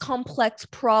less complex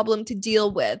problem to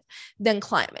deal with than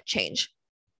climate change.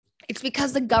 It's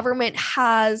because the government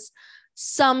has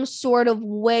some sort of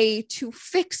way to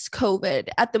fix COVID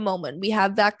at the moment. We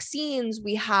have vaccines,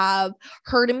 we have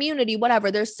herd immunity,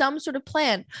 whatever. There's some sort of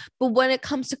plan. But when it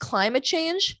comes to climate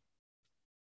change,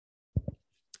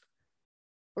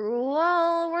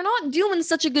 well, we're not doing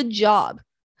such a good job.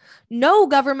 No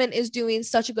government is doing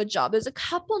such a good job. There's a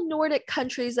couple Nordic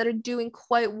countries that are doing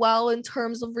quite well in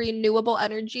terms of renewable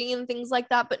energy and things like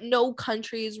that, but no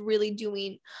country is really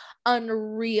doing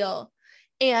unreal.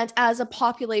 And as a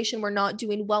population, we're not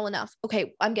doing well enough.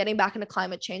 Okay, I'm getting back into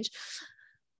climate change.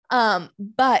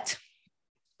 But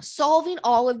solving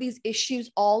all of these issues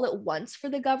all at once for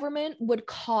the government would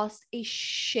cost a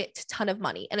shit ton of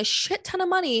money, and a shit ton of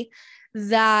money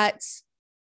that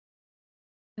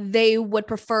they would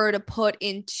prefer to put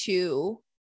into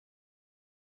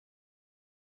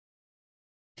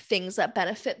things that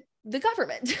benefit the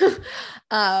government.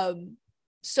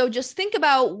 So just think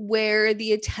about where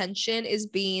the attention is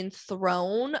being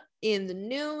thrown in the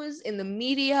news, in the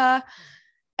media,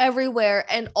 everywhere.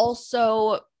 And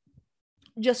also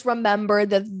just remember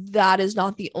that that is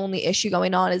not the only issue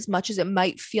going on, as much as it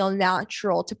might feel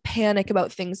natural to panic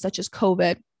about things such as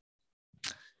COVID.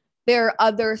 There are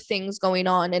other things going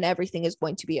on, and everything is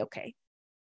going to be okay.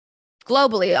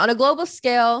 Globally, on a global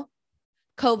scale,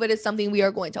 COVID is something we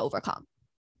are going to overcome.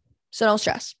 So don't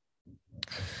stress.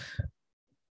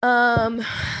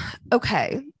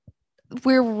 Okay.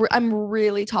 I'm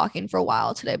really talking for a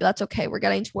while today, but that's okay. We're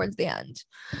getting towards the end.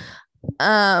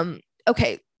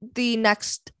 Okay. The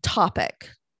next topic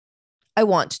I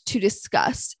want to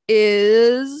discuss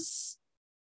is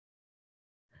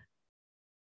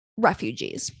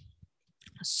refugees.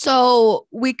 So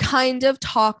we kind of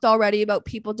talked already about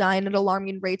people dying at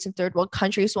alarming rates in third world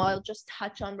countries, so I'll just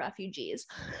touch on refugees.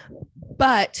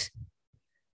 But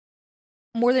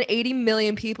more than 80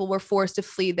 million people were forced to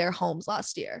flee their homes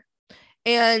last year.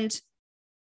 And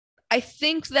I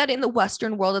think that in the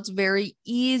Western world, it's very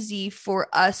easy for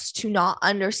us to not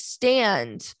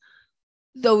understand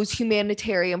those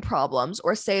humanitarian problems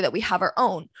or say that we have our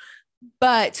own.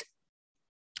 But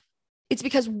it's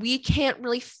because we can't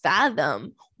really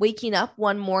fathom waking up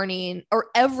one morning or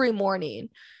every morning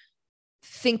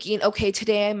thinking, okay,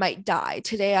 today I might die.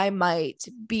 Today I might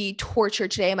be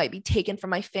tortured. Today I might be taken from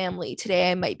my family. Today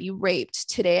I might be raped.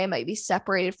 Today I might be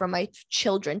separated from my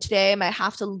children. Today I might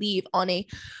have to leave on a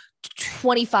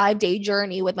 25-day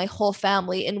journey with my whole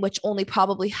family, in which only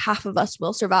probably half of us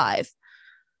will survive.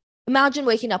 Imagine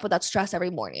waking up with that stress every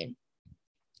morning.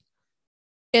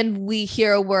 And we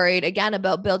here are worried again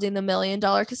about building the $1 million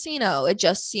casino. It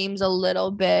just seems a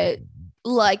little bit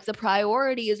like the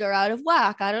priorities are out of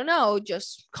whack. I don't know.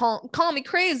 Just call me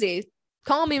crazy.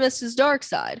 Call me Mrs.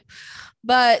 Darkside.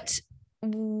 But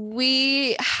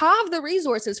we have the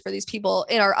resources for these people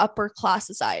in our upper class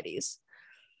societies.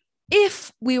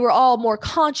 If we were all more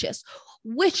conscious,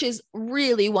 which is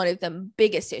really one of the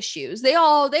biggest issues. They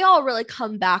all really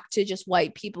come back to just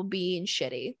white people being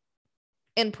shitty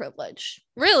and privileged,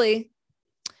 really,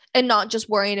 and not just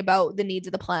worrying about the needs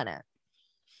of the planet.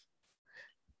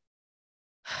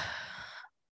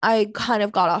 I kind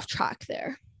of got off track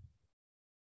there.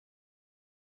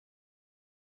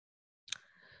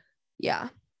 Yeah,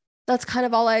 that's kind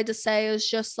of all I had to say, is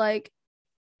just like,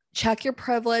 check your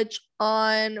privilege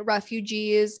on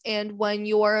refugees. And when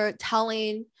you're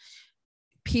telling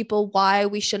people why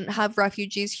we shouldn't have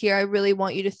refugees here, I really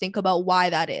want you to think about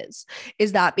why that is.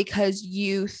 Is that because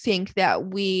you think that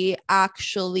we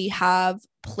actually have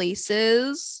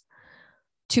places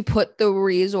to put the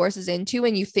resources into,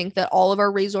 and you think that all of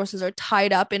our resources are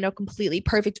tied up in a completely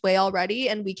perfect way already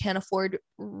and we can't afford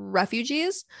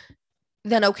refugees?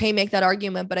 Then okay, make that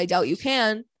argument, but I doubt you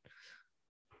can.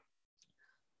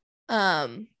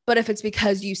 But if it's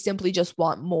because you simply just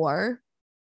want more,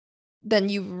 then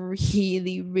you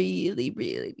really, really,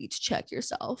 really need to check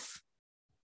yourself.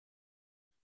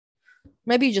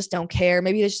 Maybe you just don't care.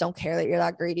 Maybe you just don't care that you're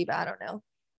that greedy, but I don't know.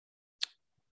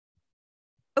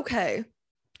 Okay.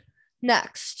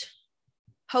 Next.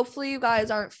 Hopefully you guys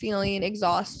aren't feeling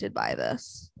exhausted by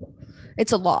this.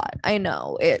 It's a lot. I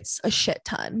know it's a shit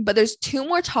ton, but there's 2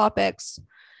 more topics.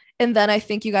 And then I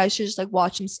think you guys should just like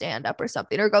watch them stand up or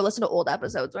something, or go listen to old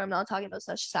episodes where I'm not talking about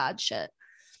such sad shit.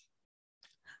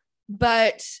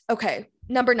 But okay,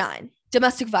 number 9,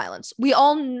 domestic violence. We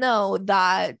all know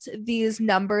that these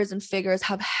numbers and figures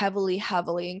have heavily,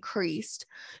 heavily increased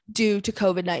due to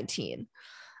COVID-19.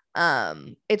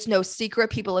 It's no secret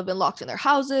people have been locked in their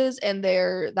houses, and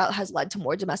that has led to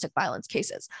more domestic violence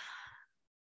cases,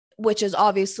 which is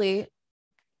obviously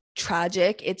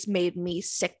tragic. It's made me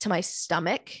sick to my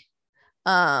stomach.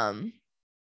 Yeah,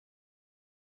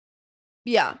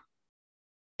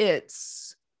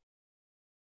 it's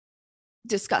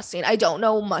disgusting. I don't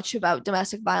know much about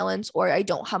domestic violence, or I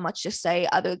don't have much to say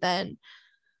other than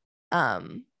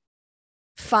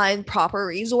find proper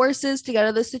resources to get out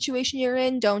of the situation you're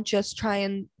in. Don't just try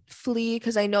and flee,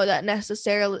 because I know that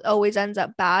necessarily always ends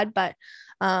up bad, but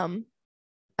I'm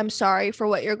sorry for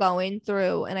what you're going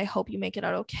through, and I hope you make it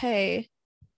out okay.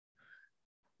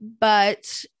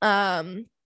 But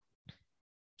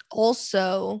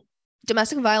also,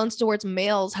 domestic violence towards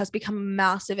males has become a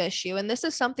massive issue, and this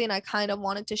is something I kind of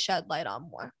wanted to shed light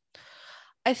on more.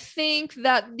 I think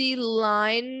that the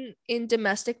line in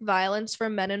domestic violence for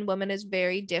men and women is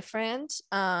very different.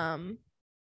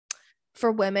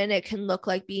 For women, it can look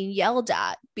like being yelled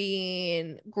at,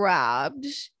 being grabbed.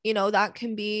 That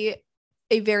can be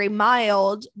a very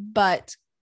mild, but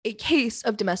a case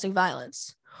of domestic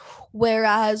violence.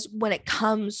 Whereas when it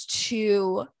comes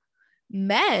to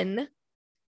men,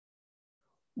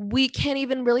 we can't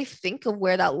even really think of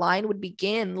where that line would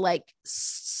begin. Like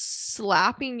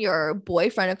slapping your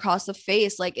boyfriend across the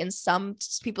face, like in some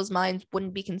people's minds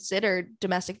wouldn't be considered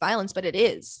domestic violence, but it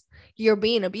is. You're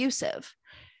being abusive.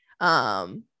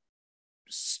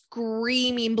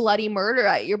 Screaming bloody murder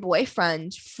at your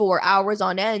boyfriend for hours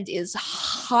on end is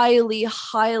highly,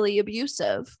 highly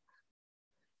abusive.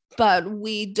 But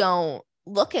we don't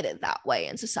look at it that way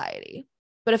in society.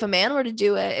 But if a man were to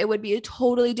do it, it would be a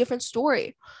totally different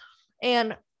story.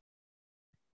 And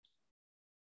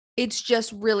it's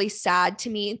just really sad to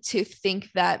me to think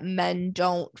that men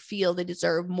don't feel they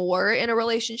deserve more in a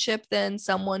relationship than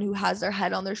someone who has their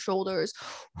head on their shoulders,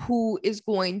 who is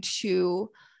going to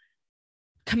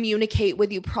communicate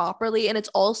with you properly. And it's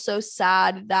also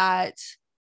sad that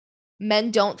men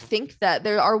don't think that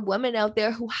there are women out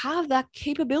there who have that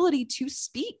capability to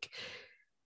speak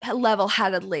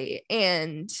level-headedly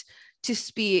and to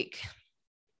speak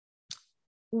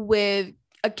with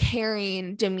a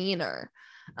caring demeanor.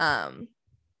 But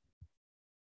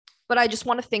I just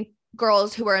want to think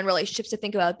girls who are in relationships to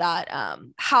think about that,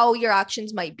 how your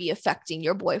actions might be affecting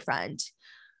your boyfriend,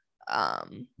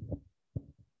 and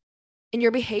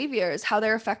your behaviors, how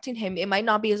they're affecting him. It might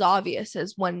not be as obvious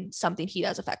as when something he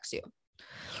does affects you.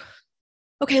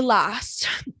 Okay, the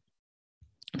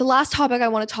last topic I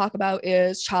want to talk about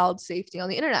is child safety on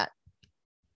the internet.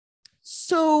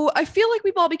 So I feel like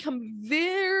we've all become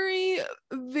very,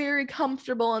 very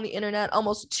comfortable on the internet,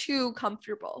 almost too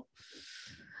comfortable.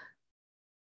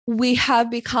 We have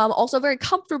become also very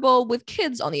comfortable with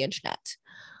kids on the internet.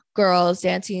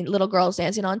 Little girls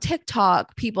dancing on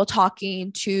TikTok, people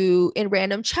talking in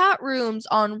random chat rooms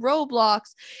on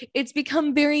Roblox. It's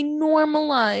become very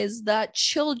normalized that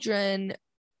children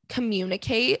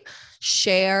communicate,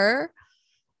 share,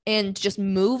 and just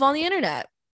move on the internet.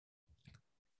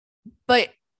 But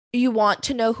you want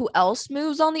to know who else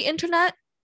moves on the internet?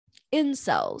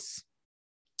 Incels.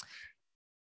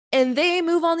 And they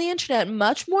move on the internet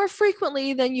much more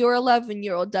frequently than your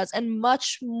 11-year-old does, and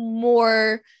much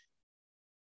more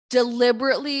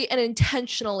deliberately and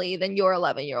intentionally than your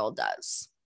 11-year-old does.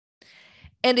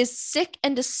 And as sick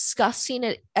and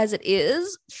disgusting as it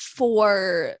is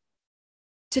to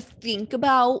think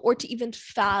about or to even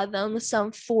fathom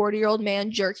some 40-year-old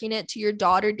man jerking it to your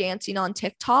daughter dancing on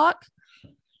TikTok,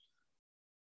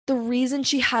 the reason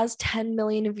she has 10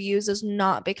 million views is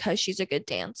not because she's a good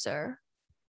dancer.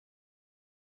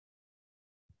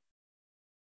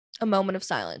 A moment of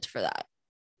silence for that.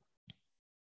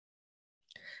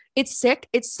 It's sick,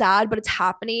 it's sad, but it's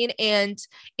happening, and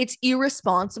it's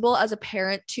irresponsible as a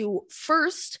parent to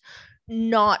first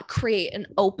not create an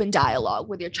open dialogue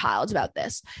with your child about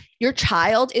this. Your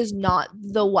child is not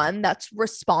the one that's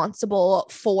responsible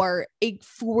for a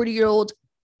 40-year-old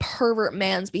pervert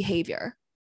man's behavior.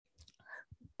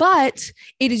 But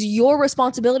it is your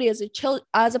responsibility as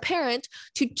a parent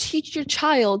to teach your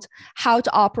child how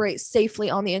to operate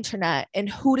safely on the internet, and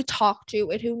who to talk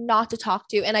to and who not to talk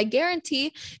to. And I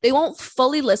guarantee they won't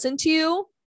fully listen to you,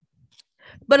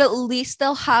 but at least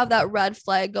they'll have that red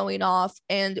flag going off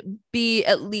and be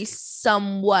at least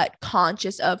somewhat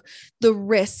conscious of the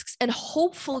risks. And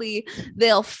hopefully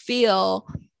they'll feel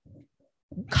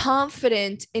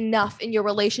confident enough in your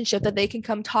relationship that they can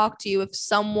come talk to you if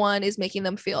someone is making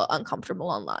them feel uncomfortable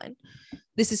online.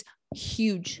 This is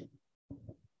huge.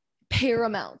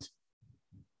 Paramount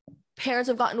parents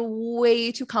have gotten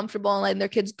way too comfortable and letting their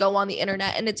kids go on the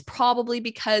internet. And it's probably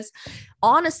because,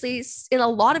 honestly, in a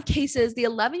lot of cases, the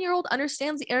 11-year-old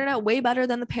understands the internet way better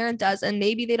than the parent does. And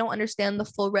maybe they don't understand the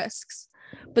full risks.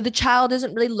 But the child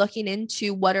isn't really looking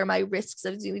into what are my risks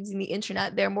of using the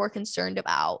internet. They're more concerned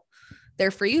about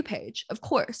their For You page, of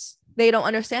course. They don't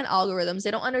understand algorithms.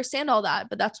 They don't understand all that.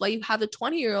 But that's why you have a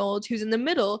 20-year-old who's in the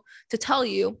middle to tell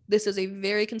you this is a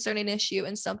very concerning issue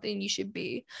and something you should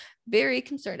be very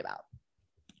concerned about.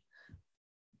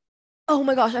 Oh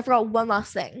my gosh, I forgot one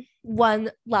last thing.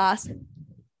 One last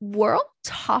world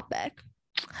topic.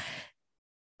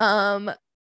 The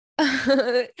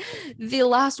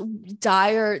last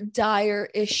dire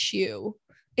issue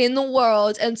in the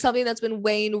world, and something that's been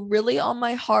weighing really on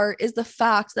my heart, is the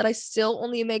fact that I still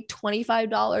only make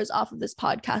 $25 off of this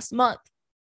podcast month.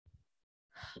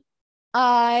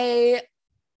 I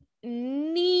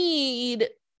need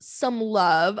some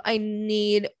love. I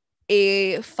need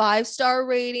a 5-star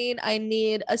rating. I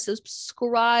need a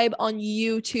subscribe on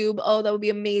YouTube. Oh, that would be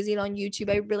amazing on YouTube.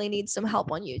 I really need some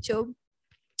help on YouTube.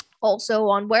 Also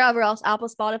on wherever else, Apple,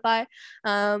 Spotify.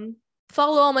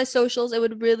 Follow all my socials. It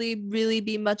would really, really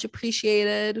be much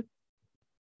appreciated.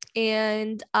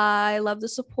 And I love the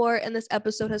support. And this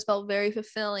episode has felt very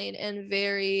fulfilling and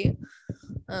very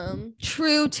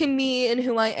true to me and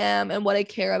who I am and what I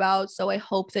care about. So I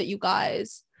hope that you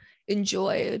guys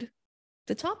enjoyed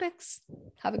the topics.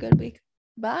 Have a good week.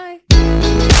 Bye.